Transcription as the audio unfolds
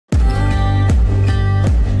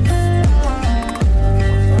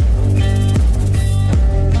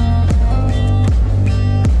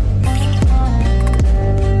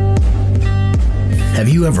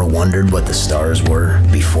you ever wondered what the stars were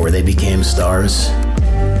before they became stars?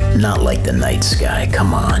 Not like the night sky,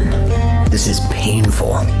 come on. This is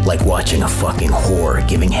painful, like watching a fucking whore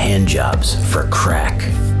giving handjobs for crack.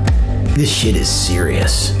 This shit is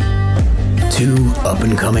serious. Two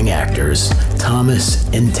up-and-coming actors, Thomas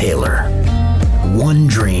and Tayler. One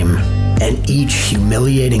dream, and each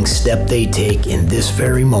humiliating step they take in this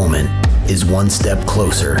very moment is one step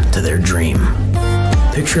closer to their dream.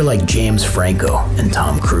 Picture like James Franco and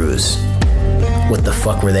Tom Cruise. What the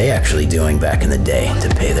fuck were they actually doing back in the day to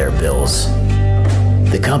pay their bills?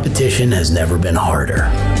 The competition has never been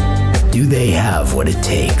harder. Do they have what it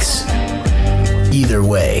takes? Either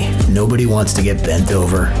way, nobody wants to get bent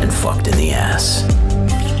over and fucked in the ass.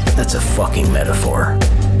 That's a fucking metaphor.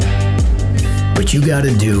 But you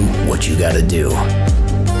gotta do what you gotta do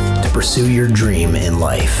to pursue your dream in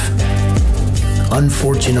life.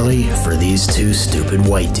 Unfortunately for these two stupid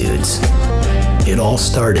white dudes, it all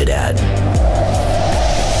started at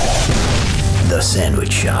the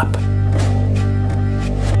sandwich shop.